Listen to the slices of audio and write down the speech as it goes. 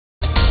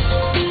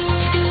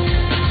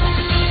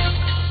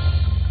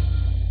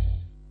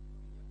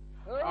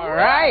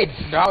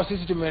Alright, now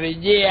sisi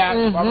tumerejea. A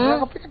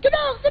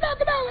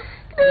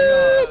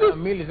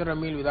meal is not a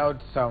meal without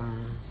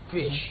some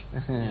fish.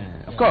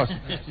 Of course.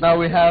 Now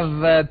we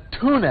have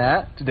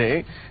tuna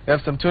today. We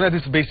have some tuna.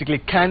 This is basically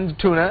canned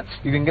tuna.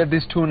 You can get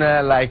this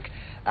tuna like,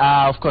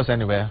 of course,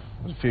 anywhere.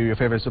 For your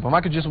favorite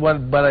supermarket, just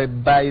want buy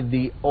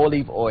the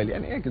olive oil.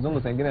 Yani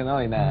kizungu sengine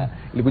nao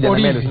ilikuja na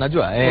melo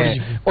unajua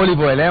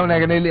olive oil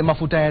unaona ile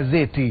mafuta ya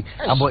zeti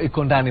ambayo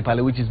iko ndani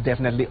pale, which is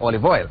definitely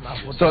olive oil.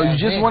 So you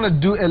just want to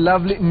do a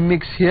lovely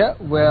mix here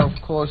where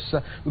of course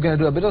we're going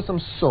to do a bit of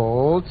some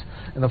salt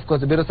and of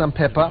course a bit of some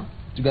pepper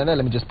together.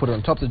 Let me just put it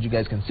on top so that you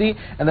guys can see,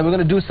 and then we're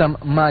going to do some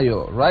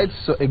mayo, right?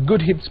 So a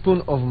good heaped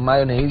spoon of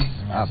mayonnaise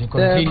up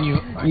there.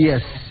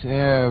 Yes,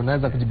 and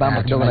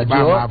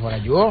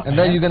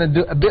then you're going to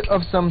do a bit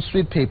of some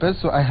sweet pepper.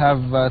 So I have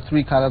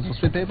 3 colors of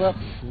sweet pepper: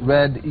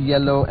 red,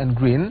 yellow and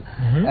green.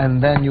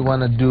 And then you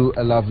want to do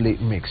a lovely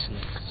mix.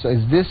 So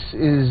this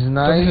is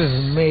nice. So this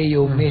is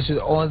mayo mixed with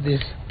all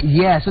this.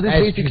 Yeah, so this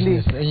basically,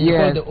 and you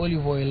call the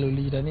olive oil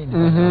lita nini?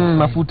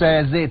 Mafuta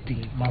ya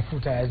zeti.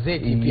 Mafuta ya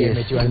zeti pia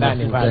imetiwa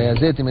ndani pale. Mafuta ya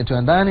zeti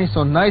imetiwa ndani,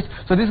 so nice.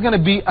 So this is going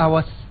to be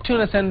our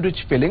tuna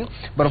sandwich filling,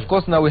 but of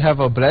course now we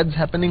have our breads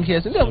happening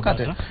here. So cut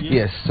it.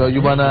 Yes, so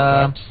you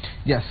wanna,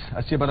 yes,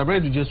 I see about the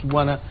bread. You just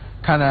wanna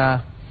kind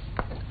of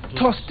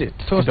toast it.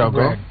 Toast the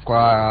bread.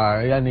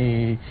 Kwa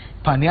yani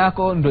pan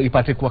yako ndo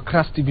ipate kwa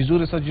crusty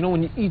vizuri. So you know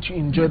when you eat, you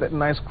enjoy that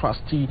nice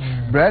crusty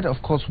bread,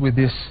 of course with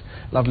this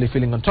lovely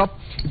filling on top.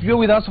 If you're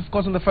with us, of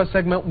course, in the first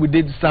segment we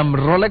did some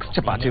Rolex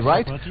chapati,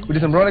 right? We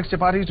did some Rolex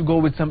chapati to go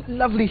with some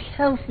lovely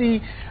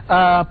healthy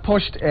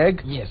poached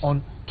egg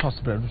on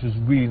toast bread, which was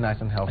really nice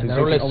and healthy. And the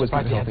Rolex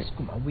chapati has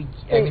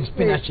egg and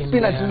spinach in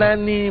there. Spinach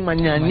nani,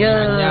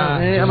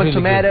 manyanya, ama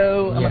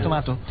tomato, ama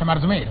tomato.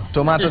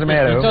 Tomato.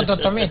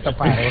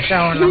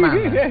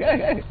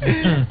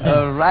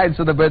 Alright,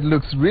 so the bread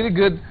looks really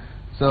good.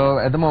 So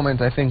at the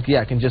moment I think,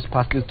 I can just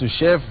pass this to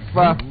Chef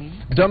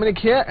Dominic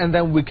here, and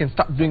then we can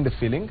start doing the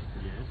filling.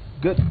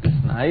 Good,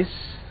 nice.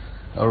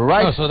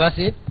 Alright. Oh, so that's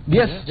it?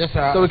 Yes. Just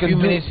a few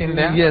minutes in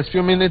there? Yes,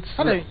 few minutes.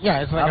 Yeah,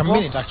 it's like a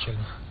minute actually.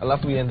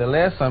 Alafu we end the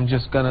less. So I'm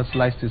just gonna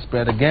slice this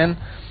bread again,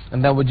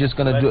 and then we're just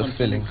gonna do a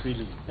filling.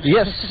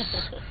 Yes.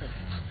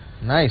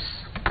 Nice.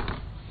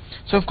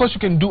 So of course you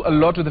can do a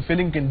lot with the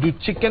filling. You can do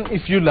chicken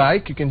if you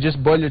like. You can just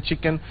boil your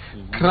chicken,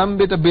 crumb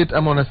it a bit,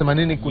 ama unasema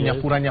nini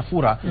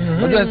kunyafura.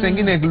 Unajua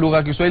sengine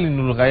lugha Kiswahili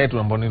ni lugha yetu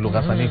ambayo ni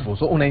lugha sanifu.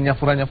 So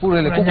unainyafura ile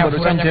kuku bado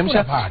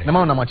chamchemsha na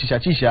maana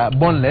unamachisha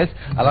boneless,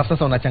 alafu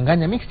sasa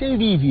unachanganya mix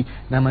hivi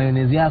na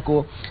mayonnaise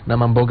yako na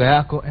mamboga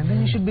yako, and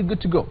then you should be good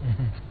to go.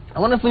 I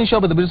want to finish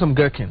up with a bit of some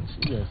gherkins.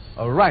 Yes.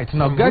 Alright,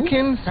 now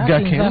gherkins.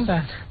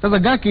 Sasa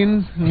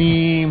gherkins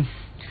ni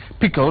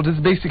pickled. It's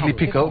basically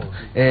pickled.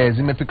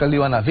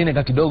 Zimepikaliwa na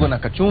vinegar kidogo na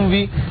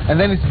kachumvi, and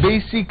then it's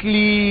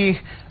basically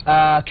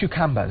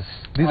cucumbers.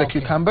 These are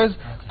cucumbers.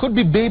 Could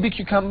be baby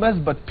cucumbers,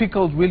 but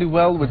pickled really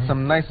well with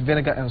some nice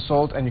vinegar and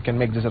salt, and you can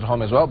make this at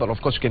home as well, but of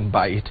course you can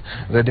buy it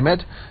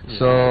ready-made.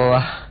 So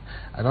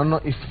I don't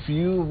know if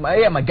you,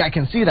 my guy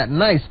can see that.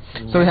 Nice.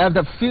 So we have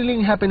the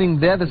filling happening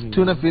there, this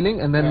tuna filling,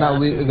 and then now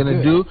we're going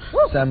to do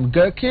some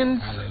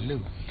gherkins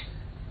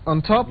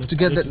on top to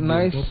get that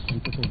nice.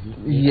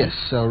 Yes,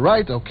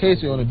 alright. Okay,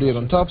 so you want to do it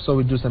on top, so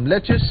we do some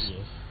lettuce.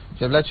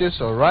 You have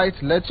lettuce, alright,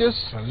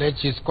 lettuce.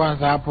 Lettuce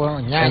kwanza hapo,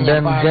 and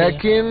then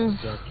gherkins.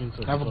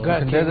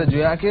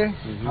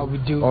 How we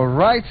do?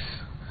 Alright.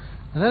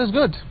 And that is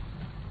good.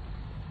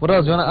 What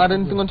else? You want to add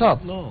anything on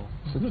top? No.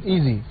 So it's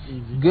easy.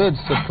 Good,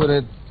 so put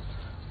it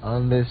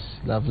on this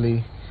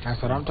lovely.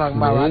 That's what I'm talking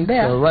about right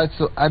there. Alright,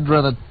 so I'd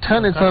rather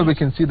turn it so we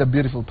can see the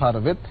beautiful part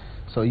of it.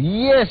 So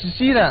yes, you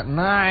see that?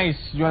 Nice.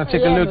 You want to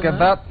take a look at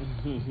that?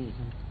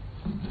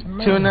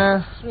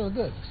 Tuna, real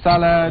good.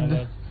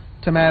 Salad,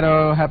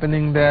 tomato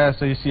happening there.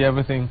 So you see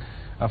everything.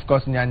 Of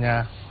course,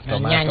 nyanya,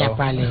 tomato.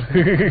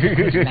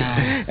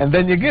 And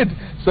then you're good.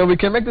 So we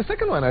can make the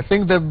second one. I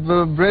think the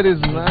bread is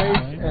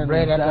nice. And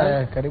bread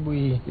karibu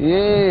hii.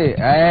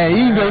 Yeah.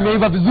 Hii ndio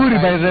imeiva vizuri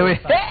by the way.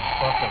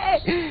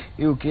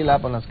 Hii ukila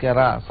hapo nasikia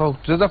raha. So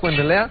tunaweza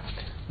kuendelea.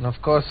 And of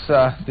course,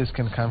 this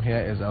can come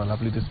here as our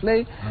lovely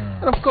display.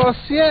 And of course,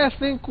 I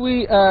think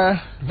we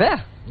are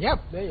there. Yep,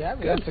 there you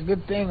have it. That's a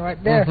good thing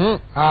right there.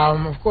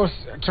 Of course,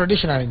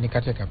 traditionally ni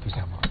katika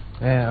pizza.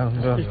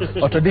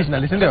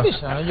 Traditionally, sindio?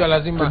 Unajua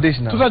lazima.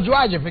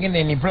 Tutajuaje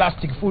pengine ni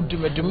plastic food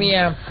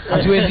tumetumia,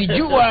 hatuwezi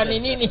jua ni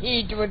nini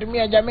hii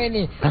tumetumia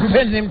jameni.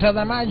 Mpenzi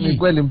mtazamaji. Ni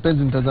kweli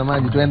mpenzi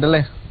mtazamaji,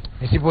 tuendelee.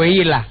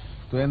 Isipoila.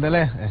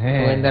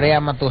 Tuendelee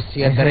ama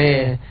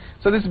tusiendelee.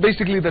 So this is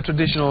basically the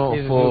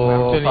traditional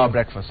for power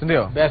breakfast,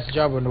 sindio? Best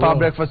job in the power world.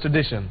 Breakfast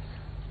tradition.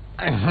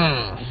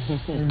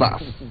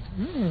 Buff.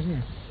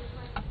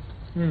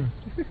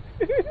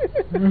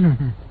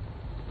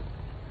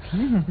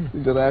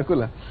 Ndio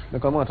yakula. Na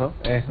kwa moto?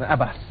 Na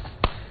abas.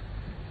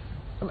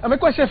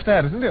 Amekuwa chef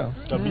tayari, sindio?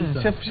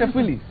 Kabisa. Chef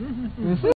Willy.